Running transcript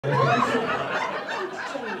We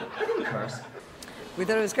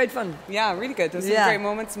thought it was great fun. Yeah, really good. There was some great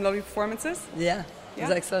moments, some lovely performances. Yeah, it was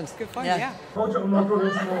excellent. Good fun, yeah.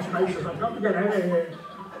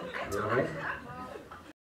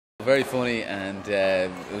 Very funny, and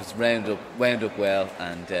it was wound up well,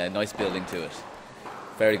 and nice building to it.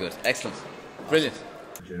 Very good, excellent, brilliant.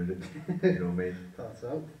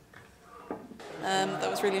 That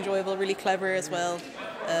was really enjoyable, really clever as well,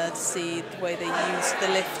 to see the way they used the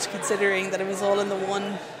lift, considering that it was all in the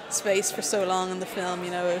one space for so long in the film.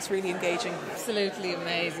 You know, it was really engaging. Absolutely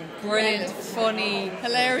amazing, brilliant, funny,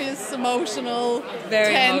 hilarious, emotional,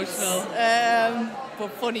 very tense, emotional,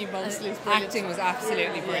 but funny mostly. Acting was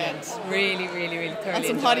absolutely brilliant, really thoroughly. And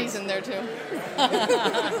some hotties in there too.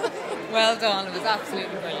 Well done, it was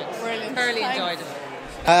absolutely brilliant. Thoroughly enjoyed it.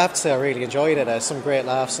 I have to say I really enjoyed it. Some great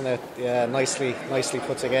laughs in it. Yeah, nicely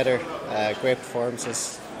put together. Great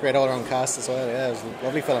performances. Great all-around cast as well. Yeah, it was a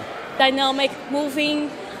lovely film. Dynamic,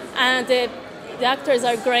 moving, and the actors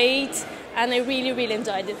are great, and I really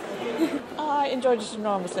enjoyed it. I enjoyed it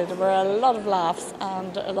enormously. There were a lot of laughs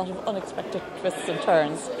and a lot of unexpected twists and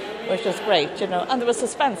turns, which was great, you know. And there was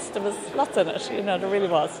suspense. There was lots in it, you know. There really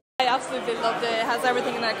was. I absolutely loved it. It has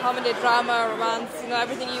everything in a comedy, drama, romance, you know,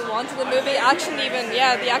 everything you want in the movie. Action even,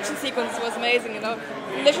 yeah, the action sequence was amazing, you know,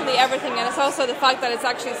 literally everything. And it's also the fact that it's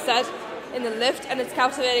actually set in the lift and it's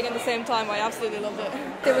captivating at the same time. I absolutely loved it.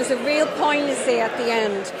 There was a real poignancy at the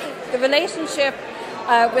end. The relationship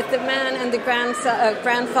with the man and the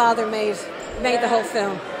grandfather made the whole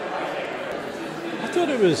film. I thought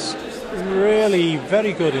it was really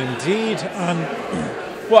very good indeed, and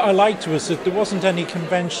what I liked was that there wasn't any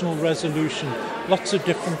conventional resolution. Lots of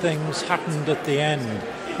different things happened at the end,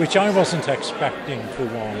 which I wasn't expecting for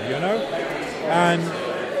one, you know. And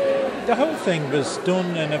the whole thing was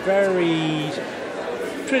done in a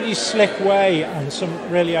pretty slick way, and some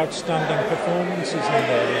really outstanding performances in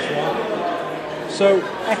there as well. So,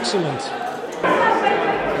 excellent.